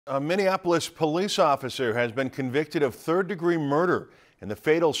A Minneapolis police officer has been convicted of third-degree murder in the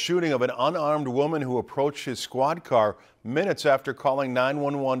fatal shooting of an unarmed woman who approached his squad car minutes after calling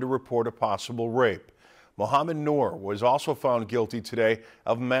 911 to report a possible rape. Mohammed Noor was also found guilty today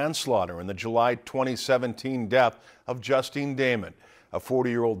of manslaughter in the July 2017 death of Justine Damon, a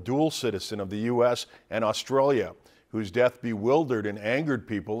 40-year-old dual citizen of the U.S. and Australia, whose death bewildered and angered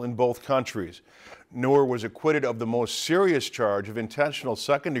people in both countries. Noor was acquitted of the most serious charge of intentional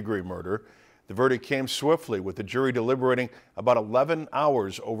second-degree murder. The verdict came swiftly, with the jury deliberating about 11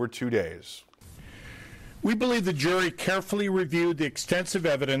 hours over 2 days. We believe the jury carefully reviewed the extensive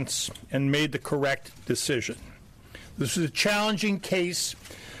evidence and made the correct decision. This was a challenging case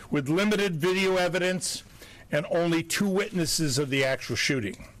with limited video evidence and only 2 witnesses of the actual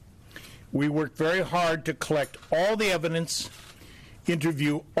shooting. We worked very hard to collect all the evidence,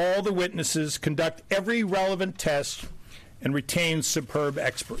 interview all the witnesses, conduct every relevant test, and retain superb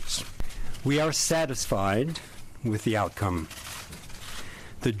experts. We are satisfied with the outcome.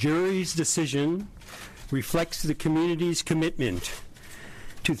 The jury's decision reflects the community's commitment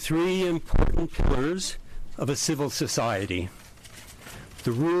to 3 important pillars of a civil society: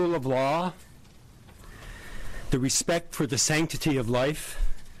 the rule of law, the respect for the sanctity of life,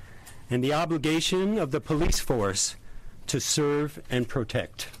 and the obligation of the police force to serve and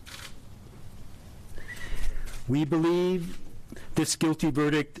protect. We believe this guilty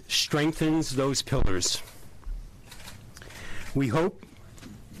verdict strengthens those pillars. We hope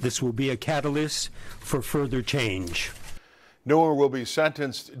this will be a catalyst for further change. Noor will be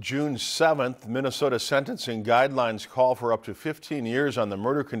sentenced June 7th. Minnesota sentencing guidelines call for up to 15 years on the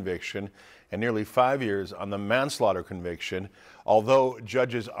murder conviction and nearly 5 years on the manslaughter conviction, although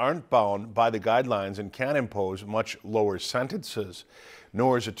judges aren't bound by the guidelines and can impose much lower sentences.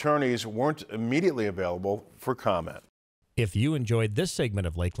 Noor's attorneys weren't immediately available for comment. If you enjoyed this segment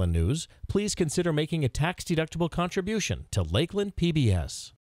of Lakeland News, please consider making a tax-deductible contribution to Lakeland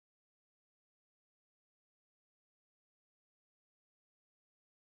PBS.